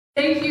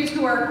Thank you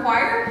to our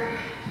choir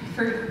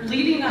for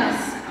leading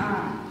us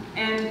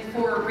and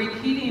for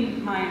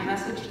repeating my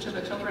message to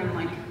the children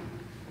like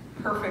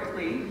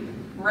perfectly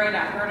right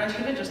after it. I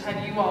should have just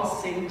had you all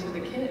sing to the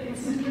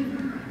kids.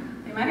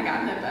 They might have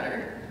gotten it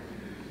better.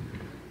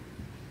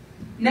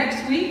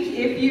 Next week,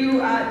 if you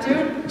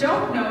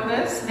don't know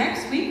this,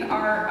 next week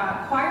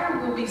our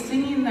choir will be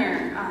singing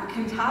their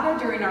cantata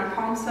during our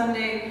Palm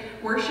Sunday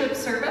worship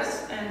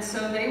service, and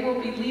so they will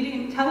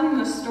be telling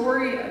the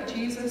story of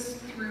Jesus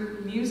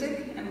through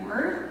music and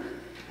word,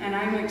 and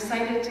I'm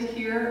excited to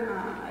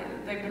hear.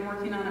 They've been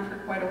working on it for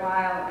quite a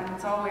while, and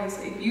it's always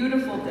a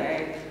beautiful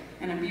day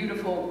and a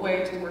beautiful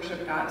way to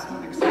worship God, so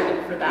I'm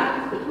excited for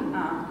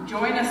that.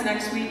 Join us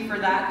next week for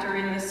that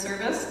during this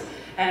service.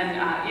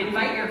 And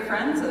invite your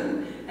friends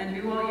and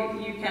do all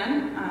you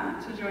can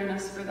to join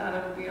us for that.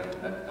 It'll be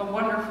a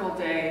wonderful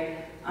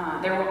day.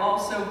 There will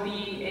also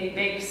be a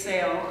bake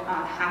sale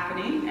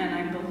happening, and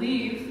I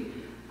believe,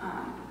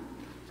 I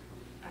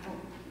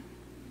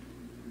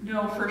don't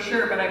know for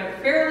sure, but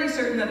I'm fairly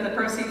certain that the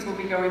proceeds will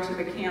be going to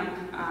the camp,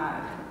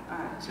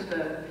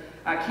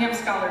 Camp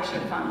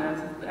Scholarship Fund.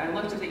 As I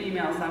looked at the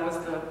emails, that was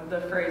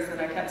the phrase that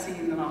I kept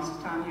seeing the most.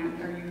 Tom,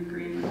 are you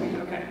agreeing with me?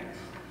 Okay.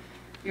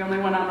 The only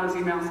one on those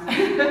emails.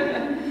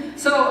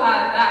 So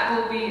that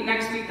will be,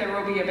 next week there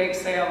will be a bake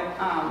sale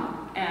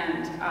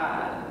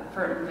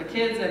for the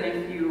kids, and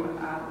if you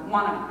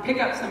want to pick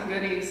up some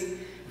goodies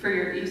for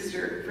your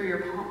Easter, for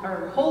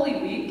your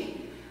Holy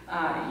Week,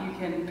 you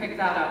can pick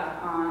that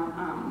up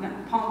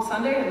on Palm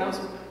Sunday, and those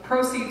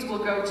proceeds will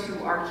go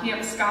to our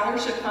Camp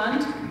Scholarship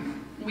Fund.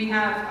 We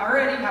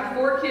already have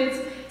 4 kids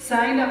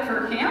signed up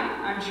for camp.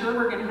 I'm sure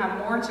we're going to have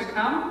more to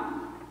come.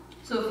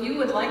 So if you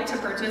would like to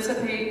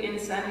participate in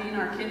sending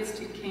our kids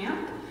to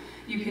camp,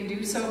 you can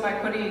do so by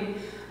putting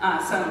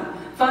some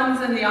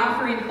funds in the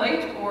offering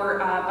plate, or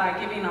by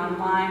giving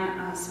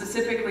online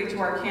specifically to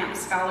our camp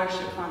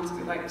scholarship funds.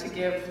 We like to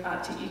give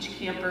to each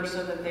camper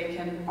so that they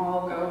can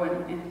all go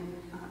and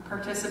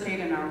participate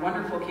in our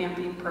wonderful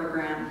camping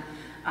program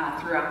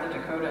throughout the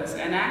Dakotas.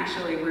 And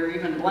actually, we're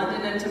even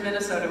blended into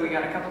Minnesota. We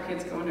got a couple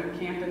kids going to a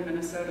camp in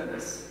Minnesota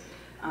this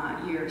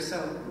year,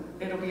 so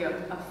it'll be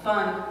a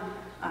fun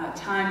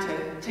time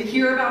to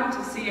hear about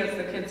and to see as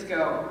the kids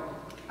go.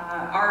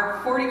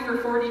 Our 40 for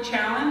 40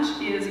 challenge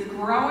is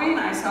growing.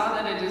 I saw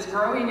that it is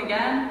growing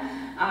again.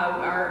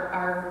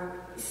 Our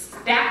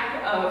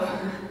stack of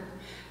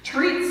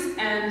treats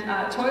and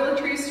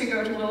toiletries to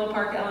go to Willow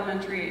Park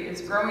Elementary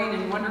is growing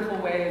in wonderful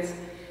ways,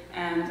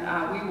 and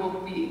we will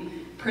be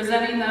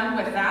presenting them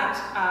with that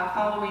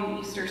following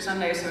Easter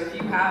Sunday. So if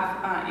you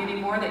have any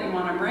more that you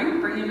want to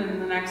bring it in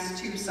the next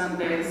 2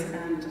 Sundays,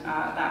 and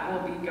that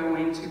will be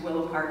going to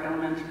Willow Park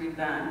Elementary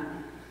then.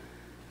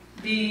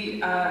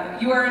 You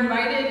are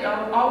invited,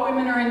 all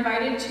women are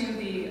invited to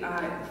the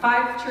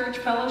 5 Church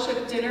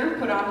Fellowship Dinner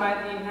put on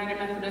by the United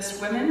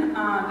Methodist Women.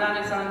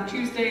 That is on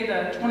Tuesday,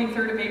 the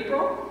 23rd of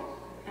April,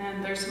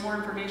 and there's some more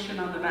information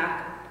on the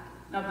back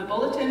of the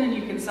bulletin, and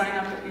you can sign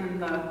up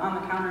on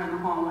the counter in the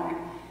hallway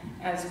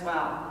as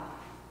well.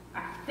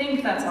 I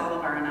think that's all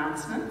of our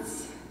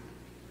announcements.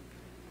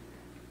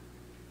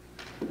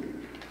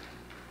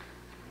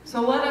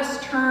 So let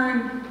us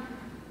turn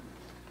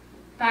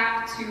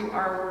back to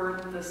our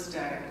word this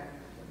day.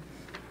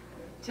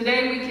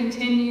 Today we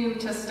continue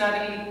to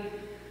study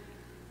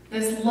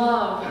this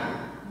love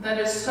that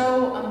is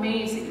so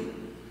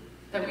amazing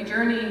that we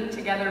journey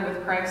together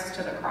with Christ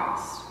to the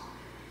cross.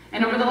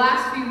 And over the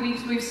last few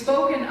weeks we've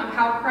spoken of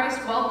how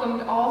Christ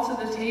welcomed all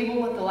to the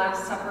table at the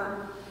Last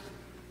Supper,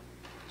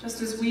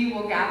 just as we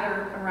will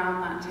gather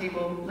around that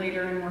table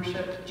later in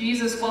worship.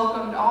 Jesus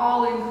welcomed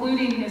all,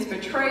 including his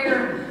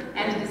betrayer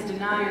and his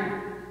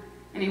denier.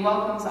 And he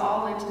welcomes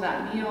all into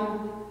that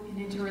meal and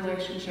into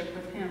relationship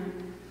with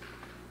him.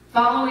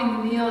 Following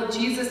the meal,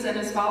 Jesus and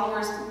his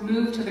followers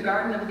moved to the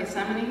Garden of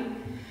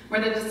Gethsemane,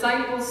 where the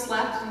disciples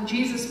slept, and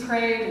Jesus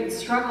prayed and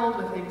struggled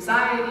with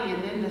anxiety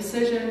and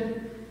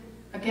indecision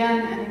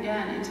again and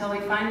again until he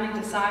finally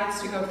decides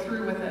to go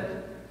through with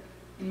it,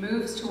 and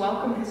moves to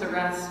welcome his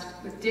arrest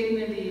with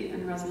dignity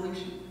and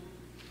resolution.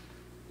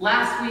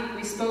 Last week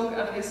we spoke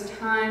of his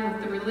time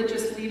with the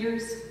religious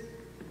leaders,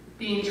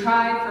 being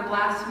tried for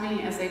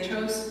blasphemy as they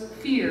chose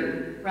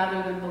fear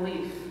rather than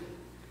belief.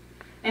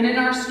 And in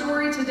our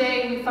story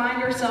today, we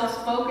find ourselves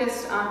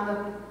focused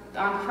on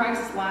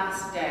Christ's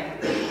last day.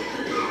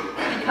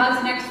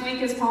 Because next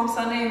week is Palm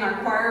Sunday and our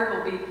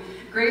choir will be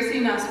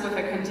gracing us with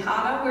a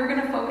cantata, we're going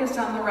to focus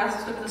on the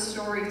rest of the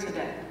story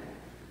today.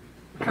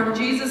 From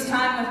Jesus'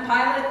 time with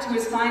Pilate to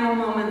his final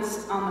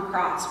moments on the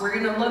cross, we're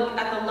going to look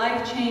at the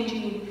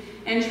life-changing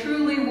and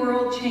truly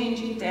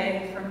world-changing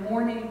day from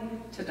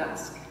morning to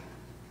dusk.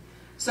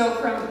 So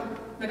from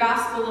the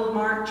Gospel of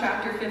Mark,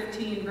 chapter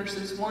 15,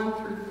 verses 1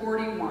 through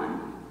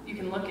 41, you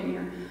can look in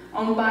your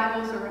own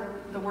Bibles, or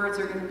the words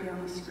are going to be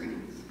on the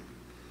screens.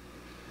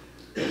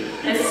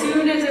 As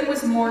soon as it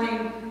was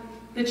morning,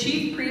 the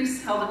chief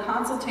priests held a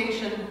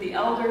consultation with the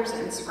elders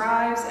and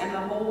scribes and the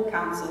whole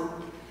council.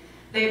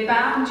 They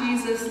bound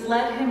Jesus,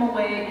 led him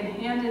away, and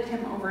handed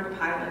him over to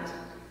Pilate.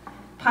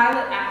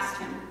 Pilate asked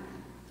him,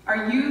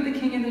 "Are you the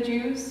king of the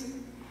Jews?"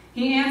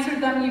 He answered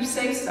them, "You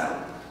say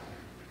so."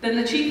 Then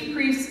the chief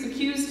priests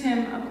accused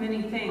him of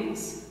many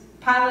things.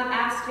 Pilate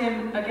asked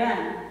him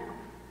again,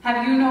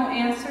 "Have you no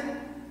answer?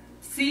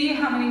 See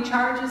how many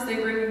charges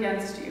they bring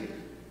against you."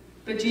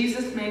 But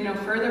Jesus made no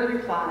further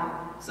reply,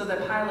 so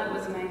that Pilate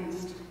was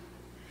amazed.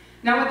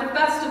 Now at the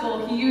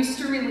festival, he used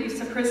to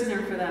release a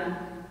prisoner for them,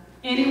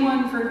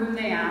 anyone for whom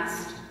they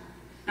asked.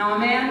 Now a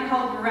man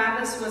called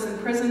Barabbas was in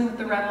prison with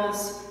the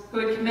rebels who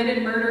had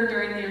committed murder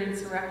during the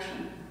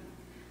insurrection.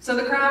 So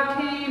the crowd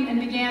came and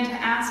began to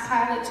ask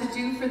Pilate to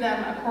do for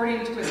them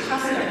according to his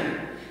custom.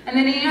 And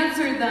then he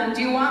answered them,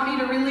 "Do you want me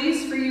to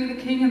release for you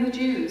the king of the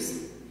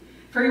Jews?"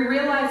 For he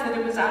realized that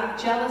it was out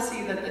of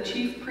jealousy that the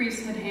chief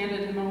priests had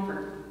handed him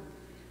over.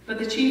 But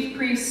the chief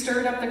priests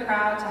stirred up the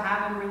crowd to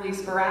have him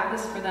release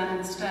Barabbas for them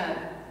instead.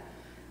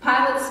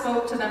 Pilate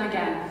spoke to them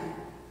again.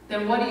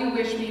 "Then what do you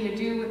wish me to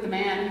do with the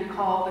man you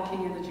call the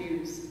king of the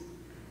Jews?"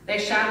 They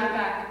shouted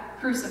back,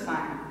 "Crucify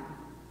him."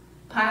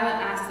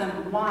 Pilate asked them,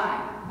 "Why?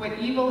 What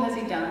evil has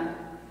he done?"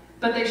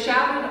 But they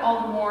shouted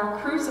all the more,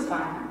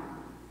 "Crucify him."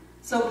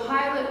 So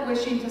Pilate,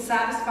 wishing to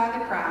satisfy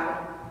the crowd,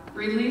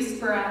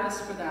 released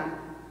Barabbas for them.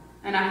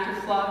 And after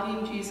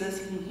flogging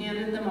Jesus, he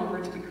handed them over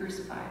to be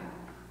crucified.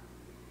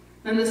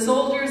 Then the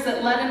soldiers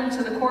that led him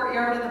to the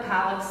courtyard of the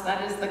palace,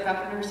 that is the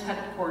governor's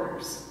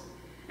headquarters,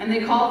 and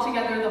they called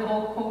together the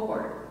whole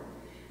cohort.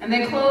 And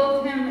they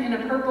clothed him in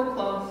a purple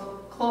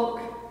cloak,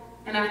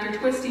 and after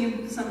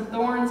twisting some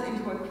thorns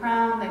into a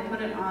crown, they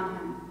put it on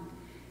him.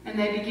 And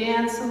they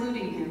began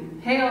saluting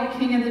him, "Hail,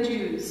 King of the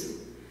Jews!"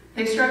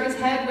 They struck his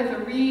head with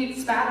a reed,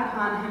 spat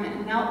upon him,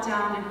 and knelt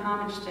down in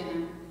homage to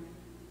him.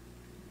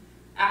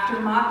 After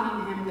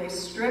mocking him, they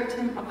stripped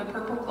him of the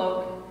purple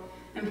cloak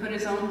and put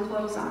his own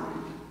clothes on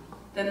him.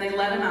 Then they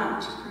led him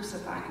out to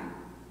crucify him.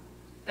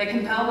 They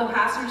compelled the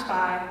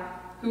passers-by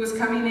who was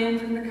coming in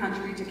from the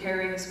country to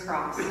carry his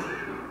cross.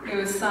 It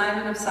was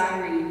Simon of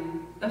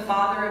Cyrene, the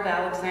father of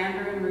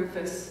Alexander and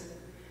Rufus.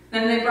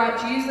 Then they brought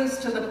Jesus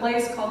to the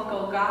place called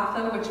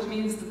Golgotha, which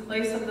means the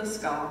place of the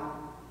skull.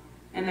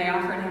 And they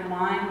offered him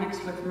wine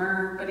mixed with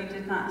myrrh, but he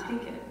did not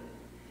take it.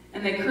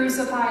 And they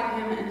crucified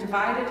him and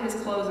divided his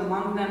clothes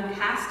among them,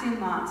 casting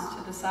lots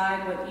to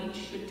decide what each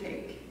should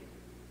take.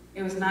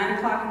 It was 9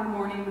 o'clock in the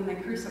morning when they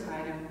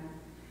crucified him.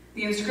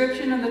 The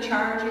inscription of the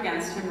charge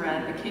against him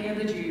read, "The King of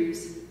the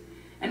Jews."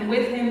 And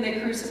with him they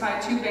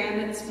crucified 2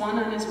 bandits, one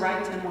on his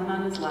right and one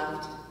on his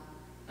left.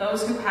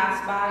 Those who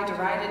passed by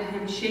derided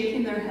him,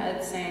 shaking their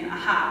heads, saying,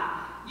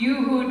 "Aha, you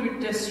who would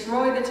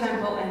destroy the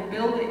temple and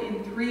build it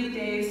in 3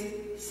 days,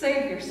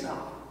 save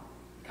yourself.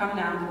 Come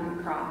down from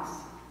the cross."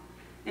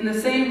 In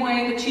the same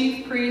way, the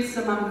chief priests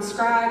among the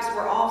scribes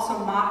were also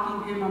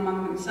mocking him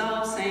among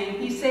themselves, saying,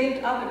 "He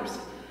saved others,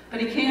 but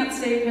he can't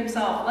save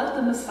himself. Let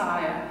the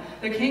Messiah,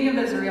 the King of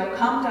Israel,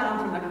 come down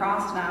from the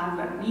cross now,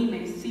 that we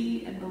may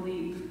see and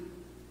believe."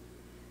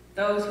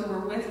 Those who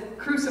were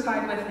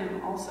crucified with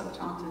him also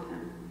taunted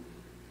him.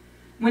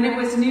 When it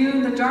was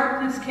noon, the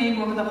darkness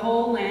came over the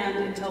whole land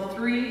until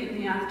 3 in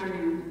the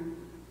afternoon.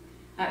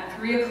 At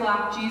 3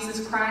 o'clock,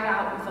 Jesus cried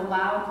out with a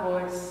loud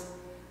voice,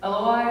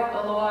 "Eloi,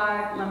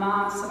 Eloi,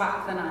 lama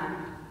sabachthani,"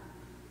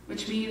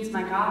 which means,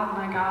 my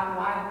God,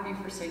 why have you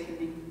forsaken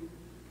me?"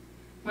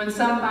 When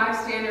some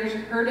bystanders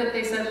heard it,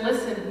 they said,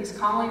 "Listen, he's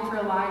calling for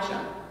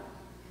Elijah."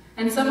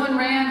 And someone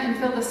ran and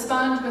filled a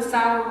sponge with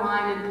sour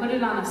wine and put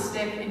it on a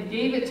stick and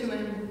gave it to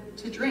him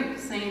to drink,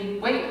 saying,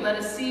 "Wait, let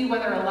us see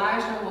whether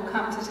Elijah will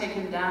come to take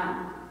him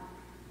down."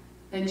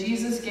 Then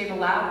Jesus gave a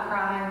loud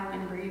cry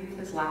and breathed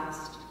his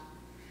last.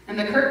 And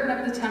the curtain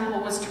of the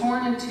temple was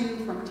torn in two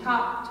from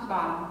top to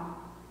bottom.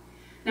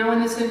 Now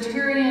when the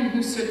centurion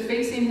who stood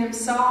facing him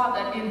saw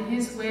that in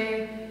his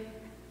way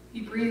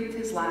he breathed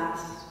his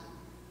last,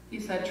 he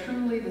said,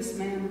 "Truly this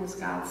man was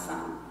God's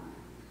son."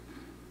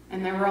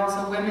 And there were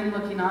also women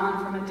looking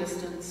on from a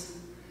distance.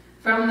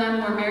 From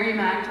them were Mary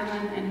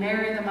Magdalene and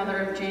Mary, the mother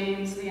of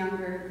James the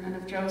younger, and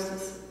of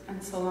Joseph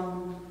and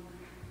Salome.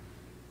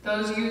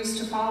 Those used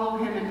to follow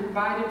him and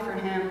provided for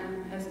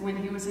him as when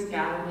he was in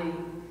Galilee.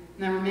 And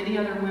there were many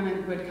other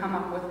women who had come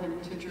up with him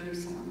to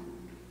Jerusalem.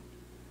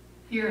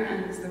 Here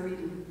ends the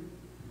reading.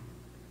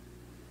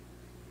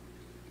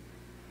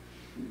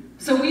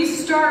 So we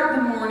start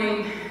the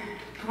morning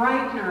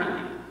bright and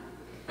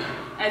early,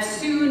 as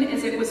soon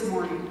as it was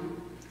morning.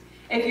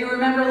 If you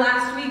remember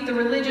last week, the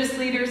religious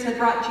leaders had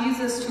brought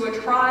Jesus to a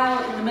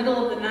trial in the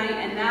middle of the night,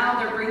 and now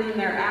they're bringing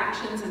their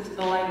actions into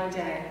the light of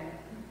day.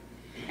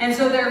 And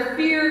so their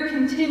fear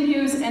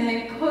continues, and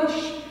they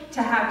push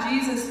to have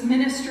Jesus'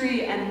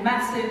 ministry and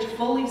message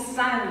fully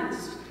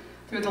silenced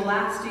through the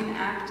lasting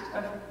act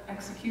of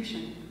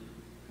execution,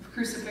 of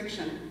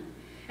crucifixion.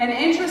 And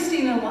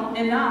interesting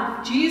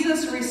enough,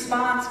 Jesus'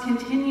 response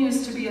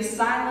continues to be a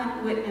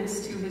silent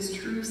witness to his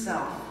true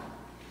self.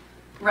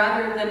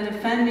 Rather than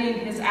defending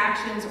his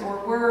actions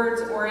or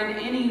words or in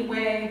any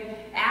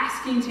way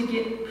asking to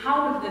get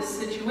out of this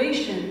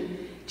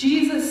situation,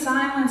 Jesus'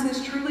 silence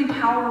is truly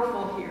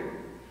powerful here.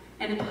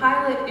 And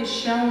Pilate is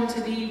shown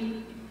to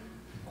be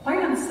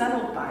quite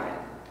unsettled by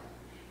it.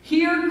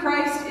 Here,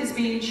 Christ is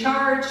being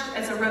charged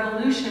as a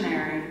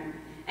revolutionary,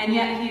 and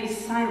yet he is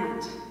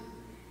silent.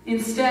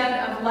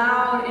 Instead of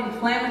loud,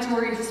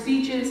 inflammatory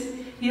speeches,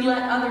 he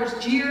let others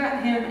jeer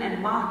at him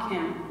and mock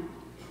him.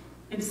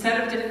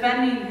 Instead of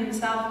defending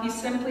himself, he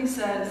simply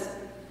says,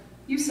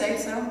 "You say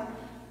so."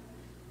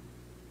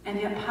 And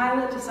yet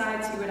Pilate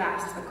decides he would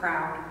ask the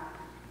crowd.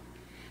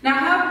 Now,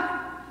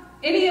 have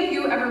any of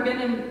you ever been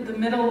in the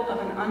middle of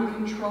an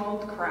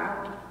uncontrolled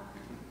crowd?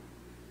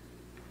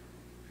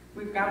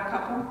 We've got a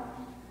couple.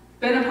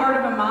 Been a part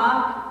of a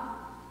mob,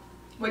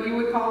 what you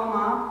would call a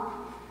mob?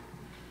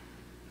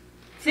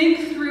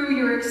 Think through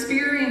your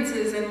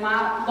experiences in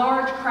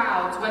large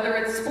crowds, whether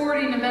it's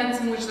sporting events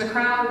in which the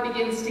crowd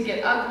begins to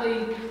get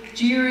ugly,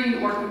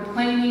 jeering or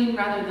complaining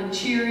rather than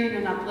cheering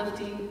and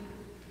uplifting.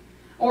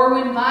 Or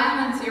when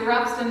violence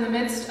erupts in the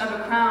midst of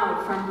a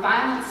crowd, from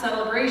violent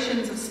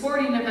celebrations of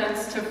sporting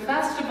events to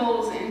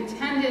festivals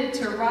intended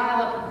to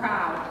rile up a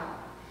crowd.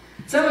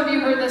 Some of you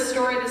heard this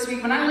story this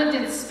week. When I lived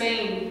in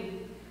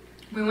Spain,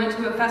 we went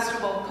to a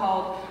festival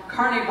called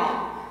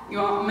Carnival.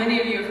 Many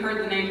of you have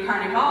heard the name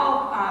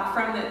Carnival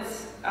from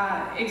its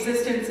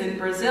existence in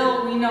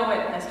Brazil. We know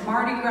it as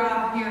Mardi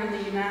Gras here in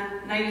the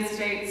United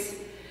States.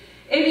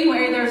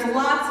 Anyway, there's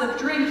lots of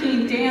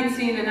drinking,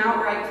 dancing, and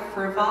outright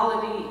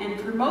frivolity, and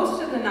for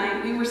most of the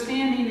night we were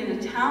standing in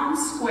a town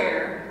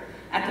square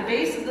at the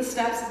base of the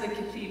steps of the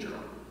cathedral.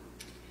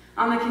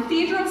 On the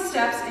cathedral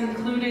steps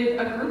included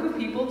a group of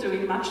people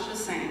doing much the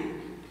same.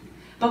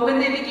 But when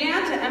they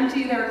began to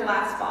empty their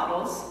glass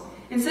bottles,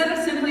 instead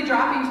of simply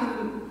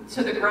dropping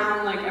to the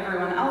ground like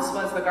everyone else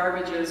was, the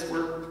garbages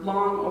were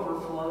long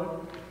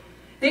overflowed,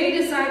 they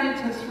decided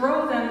to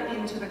throw them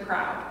into the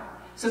crowd.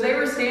 So they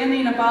were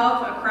standing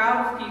above a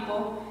crowd of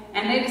people,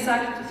 and they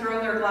decided to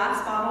throw their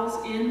glass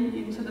bottles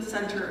into the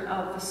center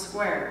of the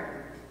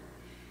square.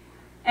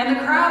 And the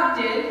crowd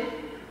did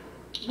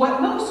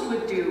what most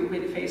would do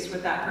when faced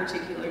with that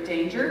particular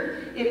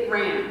danger. It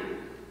ran,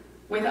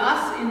 with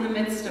us in the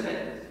midst of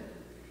it.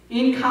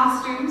 In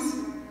costumes,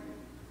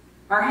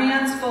 our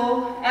hands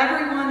full,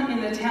 everyone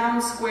in the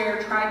town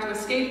square tried to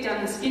escape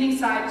down the skinny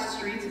side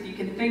streets. If you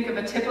can think of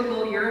a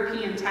typical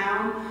European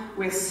town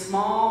with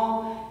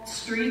small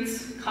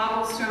streets,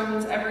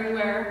 cobblestones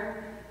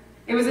everywhere.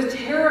 It was a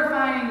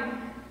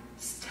terrifying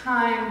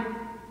time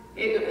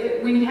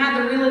when you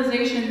had the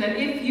realization that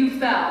if you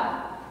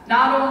fell,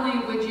 not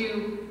only would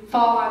you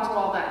fall onto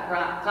all that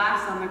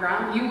glass on the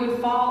ground, you would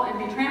fall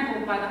and be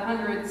trampled by the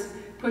hundreds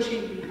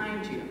pushing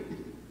behind you.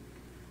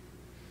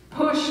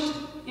 Pushed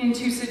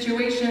into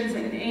situations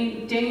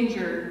in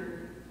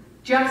danger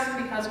just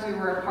because we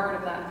were a part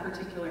of that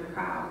particular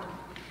crowd.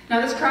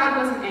 Now, this crowd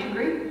wasn't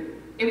angry.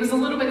 It was a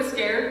little bit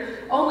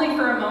scared, only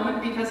for a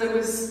moment, because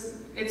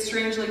it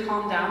strangely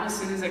calmed down as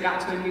soon as it got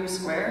to a new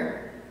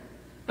square.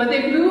 But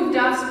they moved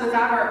us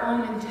without our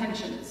own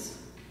intentions.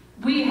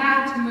 We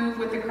had to move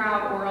with the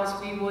crowd or else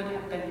we would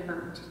have been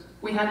hurt.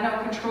 We had no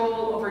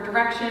control over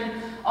direction.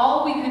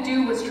 All we could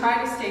do was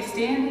try to stay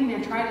standing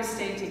and try to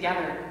stay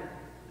together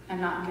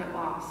and not get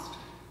lost.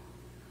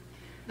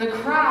 The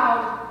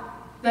crowd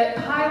that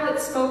Pilate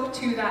spoke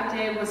to that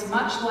day was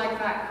much like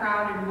that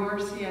crowd in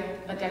Murcia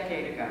a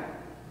decade ago,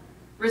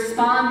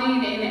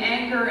 responding in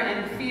anger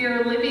and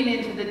fear, living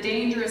into the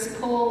dangerous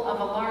pull of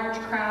a large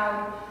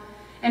crowd.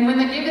 And when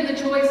they're given the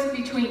choice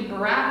between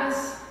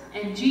Barabbas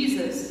and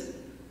Jesus,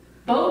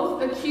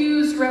 both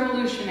accused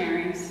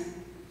revolutionaries,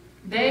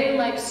 they,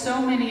 like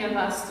so many of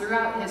us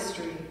throughout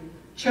history,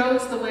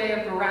 chose the way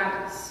of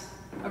Barabbas,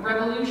 a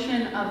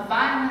revolution of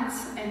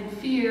violence and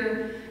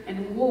fear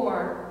and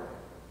war,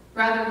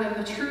 rather than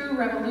the true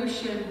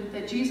revolution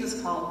that Jesus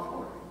called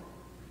for,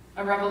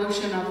 a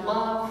revolution of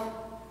love,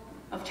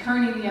 of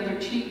turning the other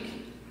cheek,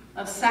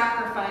 of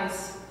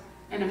sacrifice,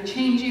 and of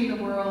changing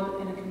the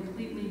world in a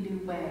completely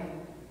new way.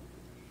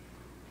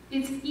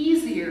 It's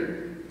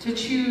easier to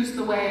choose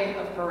the way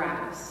of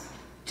Barabbas,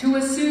 to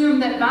assume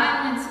that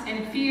violence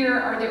and fear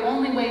are the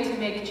only way to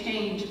make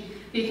change,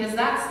 because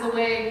that's the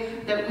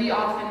way that we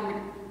often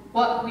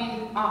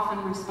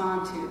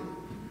respond to.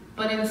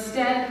 But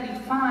instead, we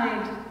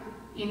find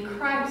in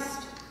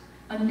Christ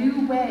a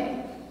new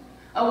way,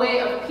 a way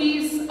of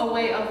peace, a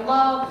way of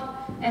love,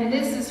 and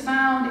this is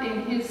found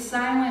in his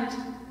silent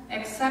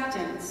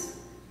acceptance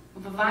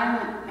of a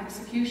violent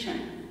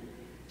execution.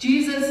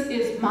 Jesus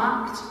is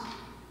mocked.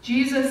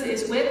 Jesus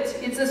is whipped.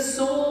 It's a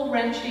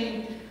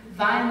soul-wrenching,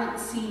 violent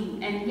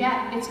scene, and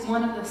yet it's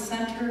one of the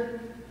center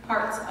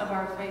parts of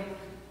our faith.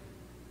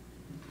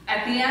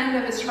 At the end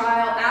of his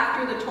trial,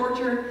 after the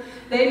torture,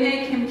 they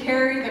make him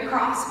carry the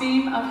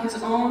crossbeam of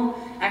his own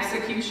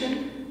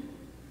execution.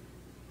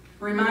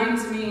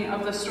 Reminds me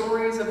of the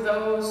stories of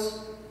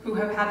those who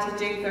have had to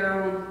dig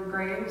their own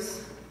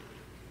graves.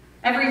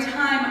 Every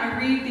time I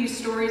read these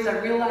stories, I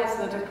realize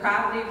the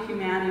depravity of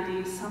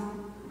humanity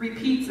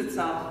repeats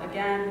itself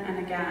again and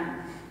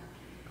again.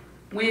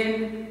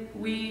 When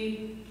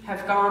we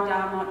have gone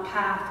down that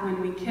path,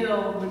 when we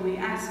kill, when we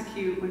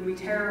execute, when we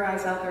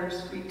terrorize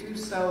others, we do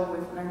so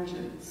with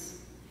vengeance.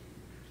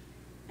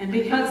 And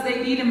because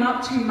they beat him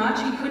up too much,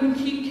 he couldn't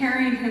keep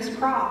carrying his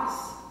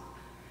cross.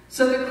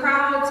 So the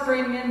crowds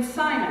bring in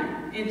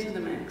Simon into the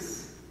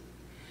mix.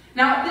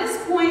 Now at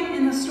this point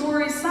in the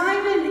story,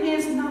 Simon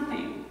is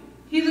nothing.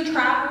 He's a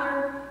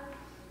traveler,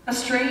 a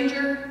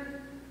stranger.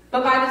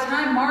 But by the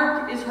time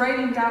Mark is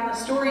writing down the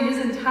story, his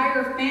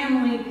entire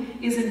family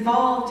is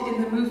involved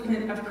in the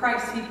movement of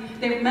Christ.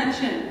 They've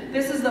mentioned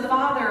this is the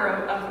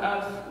father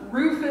of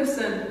Rufus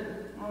and,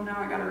 oh, now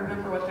I got to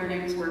remember what their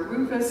names were.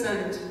 Rufus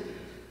and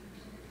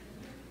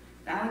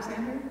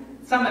Alexander?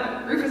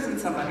 Somebody. Rufus and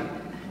somebody.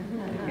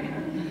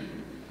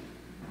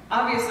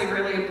 Obviously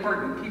really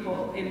important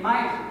people in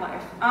my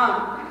life.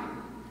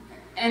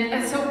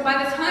 And so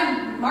by the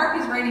time Mark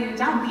is writing it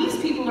down, these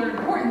people are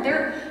important.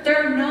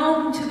 They're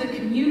known to the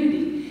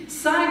community.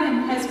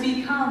 Simon has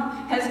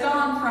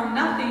gone from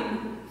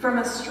nothing, from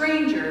a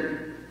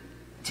stranger,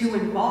 to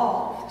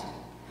involved.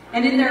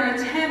 And in their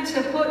attempt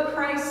to put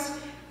Christ's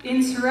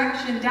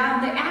insurrection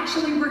down, they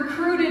actually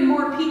recruited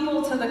more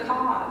people to the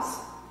cause.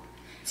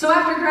 So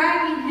after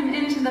dragging him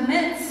into the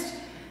midst,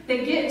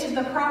 they get to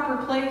the proper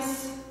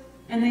place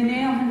and they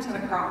nail him to the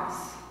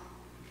cross.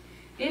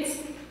 It's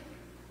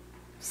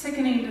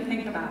sickening to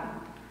think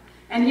about.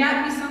 And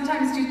yet we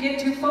sometimes do get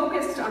too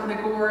focused on the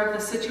gore of the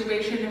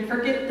situation and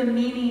forget the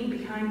meaning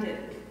behind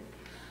it.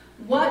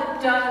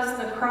 What does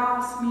the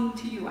cross mean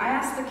to you? I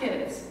ask the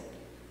kids.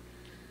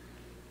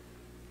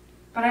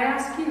 But I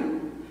ask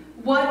you,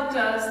 what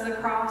does the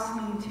cross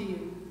mean to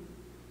you?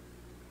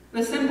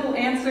 The simple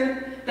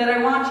answer that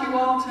I want you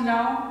all to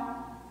know,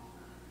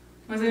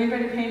 was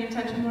anybody paying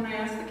attention when I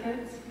asked the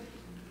kids?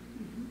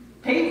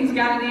 Peyton's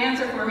got the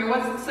answer for me.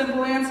 What's the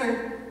simple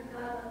answer?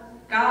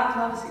 God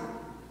loves you.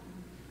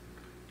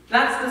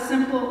 That's the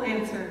simple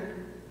answer.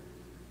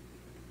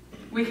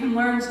 We can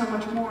learn so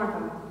much more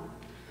though.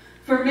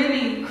 For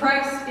many,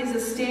 Christ is a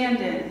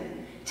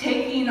stand-in,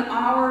 taking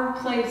our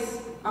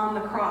place on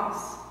the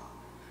cross.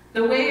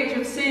 The wage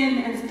of sin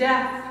is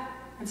death,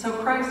 and so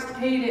Christ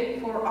paid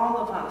it for all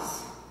of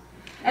us.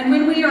 And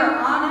when we are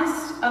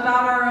honest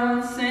about our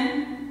own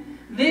sin,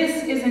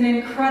 this is an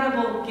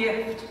incredible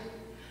gift.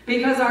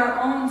 Because our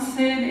own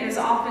sin is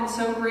often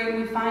so great,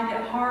 we find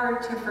it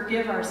hard to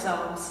forgive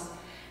ourselves.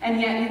 And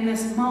yet in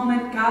this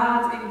moment,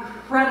 God's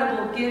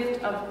incredible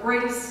gift of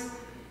grace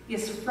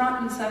is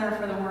front and center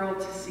for the world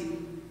to see.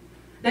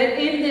 That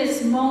in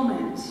this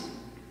moment,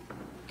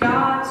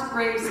 God's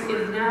grace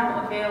is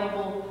now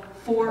available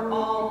for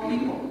all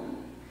people.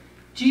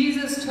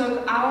 Jesus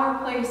took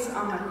our place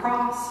on the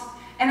cross.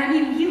 And I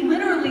mean, he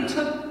literally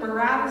took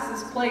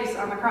Barabbas' place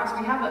on the cross.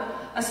 We have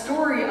a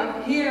story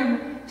of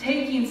him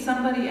taking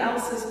somebody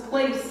else's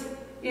place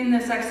in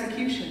this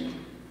execution.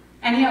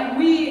 And yet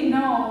we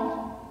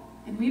know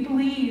and we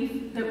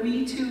believe that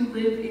we too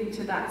live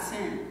into that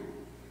sin.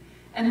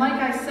 And like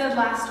I said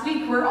last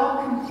week, we're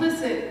all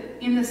complicit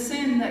in the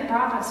sin that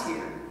brought us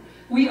here.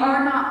 We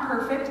are not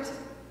perfect.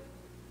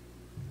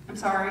 I'm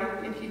sorry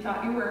if you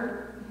thought you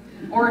were,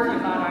 or if you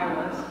thought I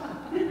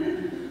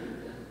was.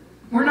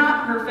 We're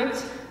not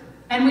perfect,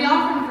 and we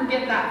often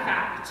forget that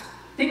fact,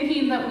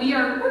 thinking that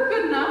we're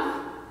good enough.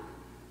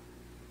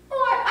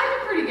 Oh, I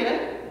did pretty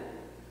good.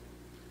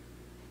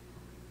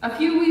 A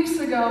few weeks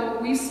ago,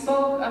 we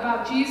spoke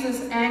about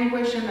Jesus'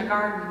 anguish in the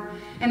garden,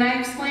 and I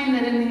explained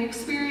that in the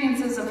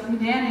experiences of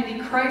humanity,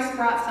 Christ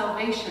brought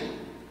salvation.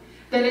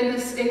 That in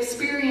this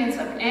experience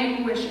of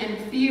anguish and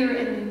fear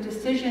and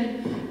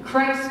indecision,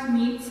 Christ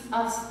meets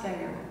us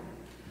there.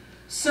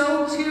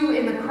 So too,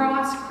 in the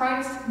cross,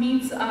 Christ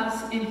meets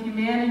us in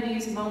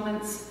humanity's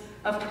moments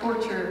of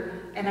torture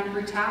and of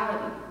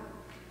brutality.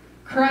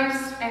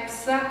 Christ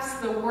accepts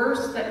the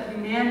worst that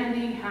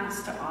humanity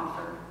has to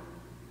offer.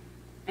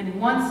 And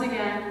once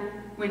again,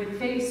 when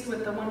faced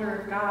with the wonder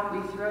of God,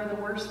 we throw the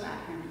worst at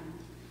him.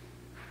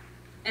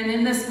 And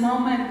in this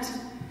moment,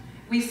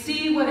 we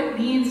see what it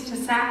means to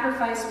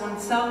sacrifice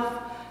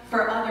oneself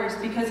for others,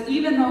 because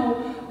even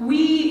though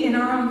we, in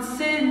our own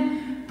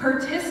sin,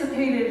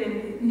 participated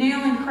in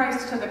nailing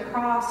Christ to the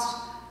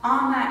cross,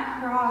 on that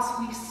cross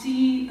we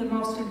see the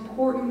most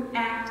important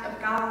act of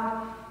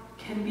God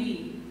can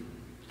be.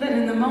 That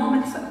in the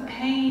moments of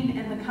pain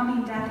and the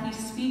coming death, he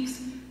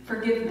speaks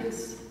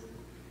forgiveness.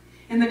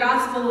 In the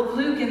Gospel of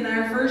Luke, in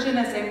their version,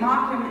 as they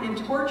mock him and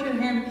torture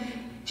him,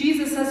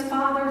 Jesus says,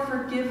 "Father,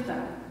 forgive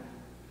them.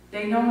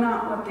 They know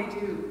not what they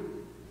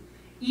do."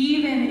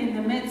 Even in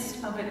the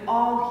midst of it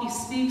all, he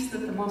speaks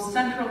that the most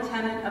central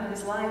tenet of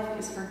his life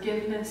is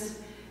forgiveness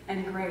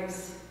and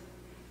grace,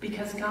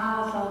 because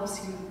God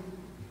loves you.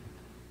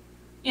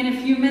 In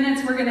a few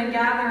minutes, we're going to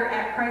gather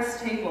at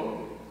Christ's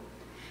table.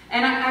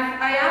 And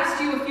I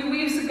asked you a few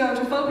weeks ago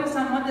to focus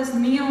on what this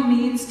meal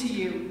means to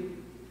you.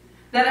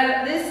 That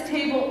at this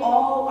table,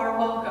 all are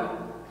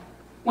welcome.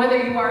 Whether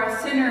you are a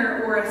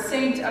sinner or a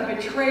saint, a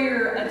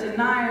betrayer, a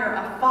denier,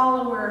 a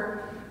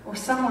follower, or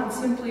someone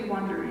simply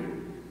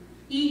wondering.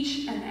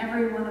 Each and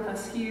every one of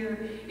us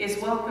here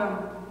is welcome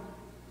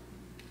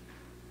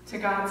to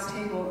God's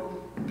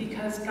table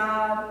because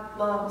God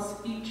loves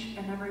each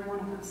and every one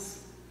of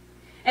us.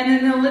 And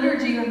in the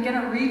liturgy, I'm going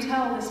to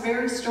retell this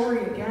very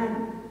story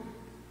again.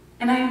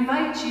 And I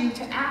invite you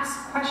to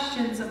ask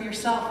questions of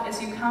yourself as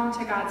you come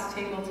to God's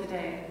table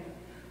today.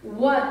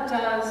 What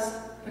does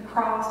the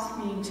cross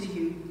mean to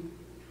you?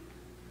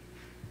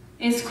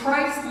 Is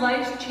Christ's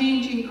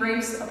life-changing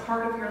grace a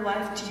part of your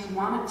life? Do you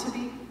want it to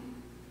be?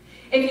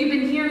 If you've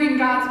been hearing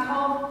God's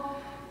call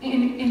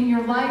in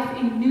your life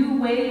in new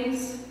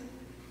ways,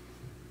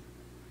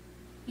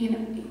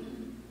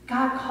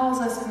 God calls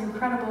us in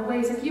incredible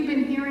ways. If you've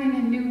been hearing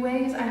in new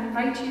ways, I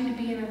invite you to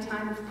be in a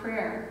time of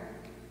prayer.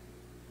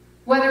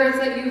 Whether it's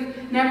that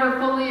you've never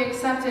fully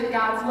accepted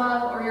God's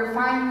love or you're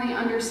finally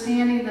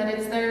understanding that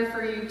it's there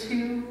for you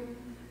too,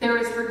 there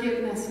is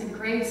forgiveness and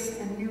grace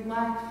and new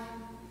life.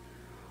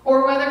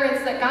 Or whether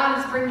it's that God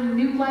is bringing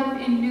new life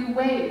in new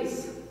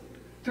ways,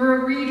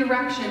 through a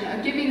redirection,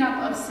 a giving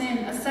up of sin,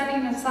 a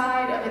setting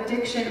aside of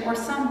addiction, or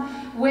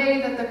some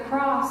way that the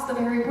cross, the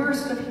very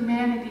worst of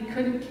humanity,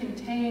 couldn't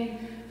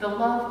contain the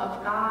love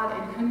of God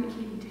and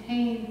couldn't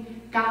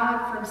contain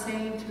God from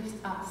saying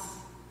to us,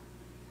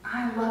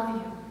 I love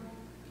you.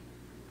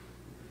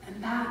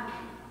 And that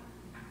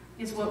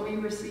is what we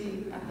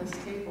receive at this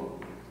table.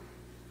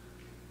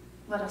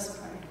 Let us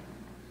pray.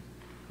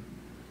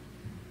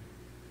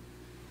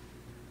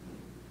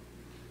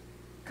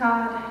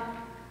 God,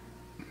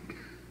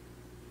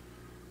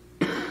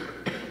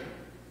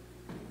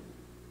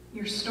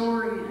 your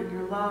story and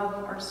your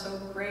love are so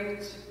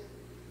great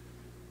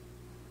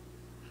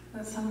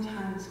that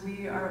sometimes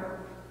we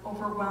are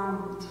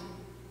overwhelmed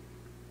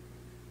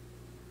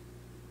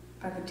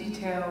by the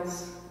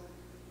details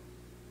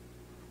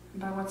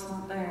and by what's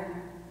not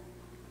there.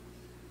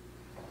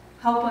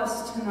 Help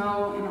us to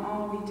know in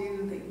all we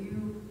do that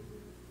you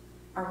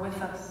are with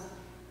us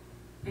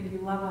and you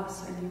love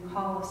us and you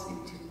call us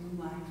into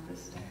new life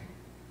this day.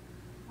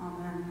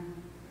 Amen.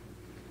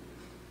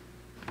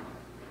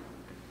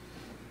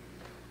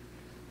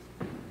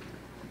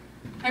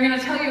 I'm going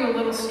to tell you a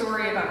little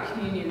story about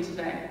communion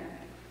today.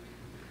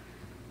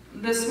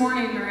 This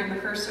morning during the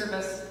first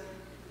service,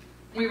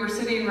 we were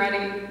sitting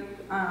ready.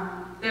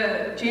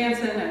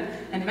 Jansen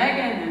and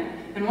Megan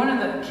and one of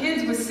the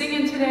kids was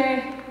singing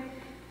today.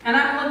 And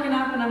I'm looking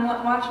up and I'm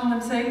watching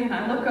them sing, and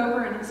I look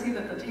over and I see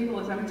that the table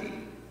is empty.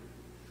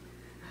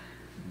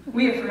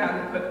 We have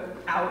forgotten to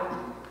put out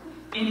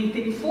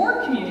anything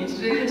for communion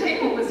today. The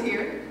table was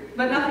here,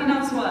 but nothing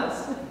else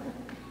was.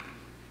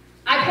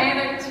 I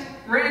panicked,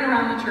 ran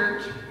around the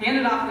church,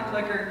 handed off the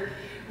clicker,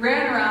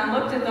 ran around,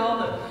 looked at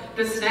all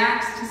the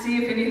snacks to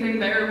see if anything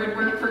there would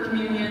work for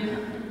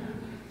communion.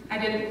 I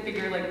didn't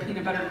figure like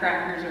peanut butter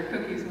crackers or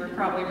cookies were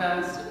probably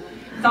best.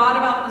 Thought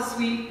about the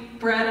sweet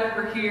bread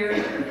over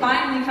here.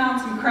 Finally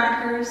found some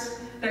crackers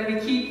that we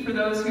keep for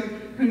those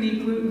who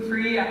need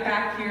gluten-free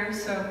back here.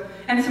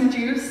 And some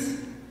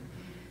juice.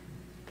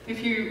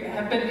 If you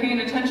have been paying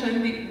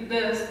attention,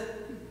 the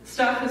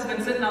stuff has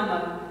been sitting on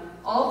the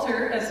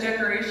altar as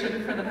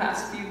decoration for the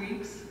past few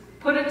weeks.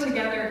 Put it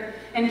together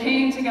and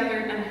came together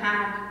and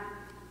had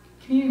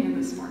communion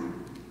this morning.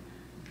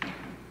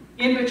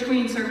 In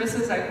between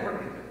services, I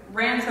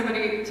sent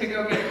somebody to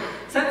go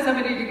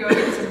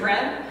get some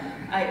bread.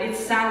 It's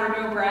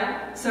sourdough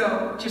bread,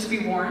 so just be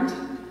warned.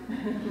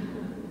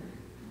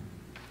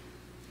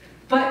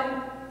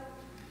 But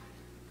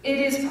it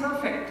is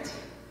perfect.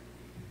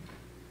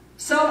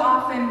 So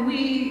often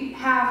we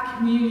have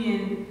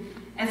communion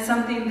as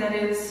something that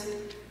is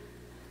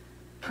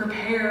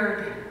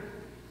prepared.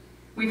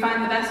 We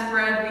find the best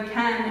bread we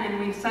can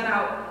and we set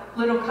out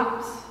little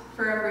cups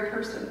for every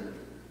person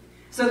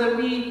so that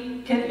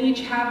we can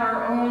each have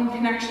our own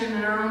connection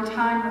and our own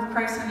time with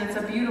Christ, and it's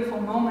a beautiful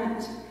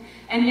moment.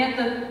 And yet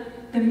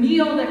the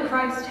meal that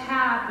Christ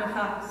had with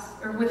us,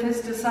 or with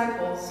his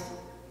disciples,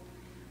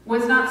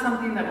 was not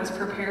something that was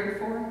prepared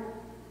for.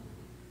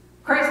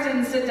 Christ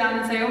didn't sit down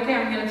and say, okay,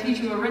 I'm going to teach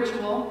you a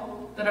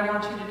ritual that I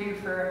want you to do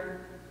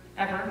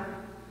forever.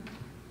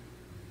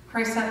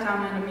 Christ sat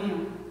down at a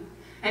meal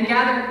and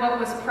gathered what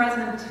was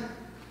present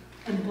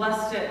and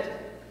blessed it.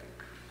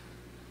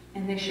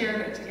 And they shared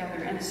it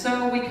together. And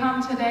so we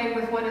come today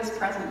with what is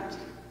present.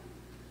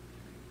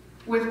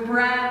 With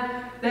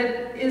bread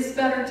that is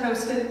better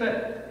toasted,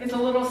 but it's a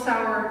little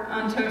sour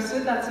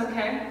untoasted, that's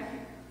okay.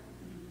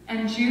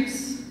 And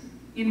juice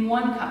in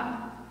one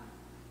cup.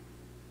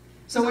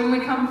 So when we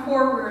come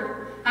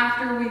forward,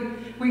 after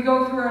we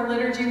go through our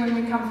liturgy, when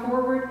we come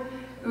forward,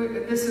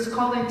 this is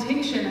called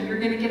intinction, and you're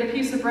going to get a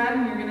piece of bread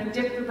and you're going to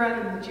dip the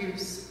bread in the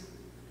juice.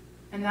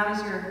 And that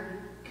is your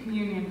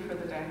communion for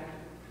the day.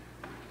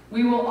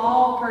 We will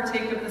all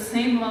partake of the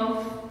same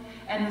loaf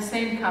and the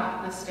same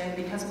cup this day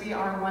because we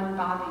are one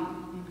body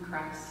in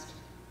Christ.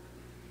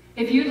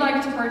 If you'd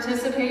like to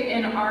participate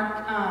in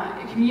our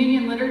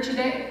communion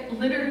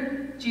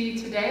liturgy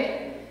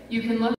today, you can look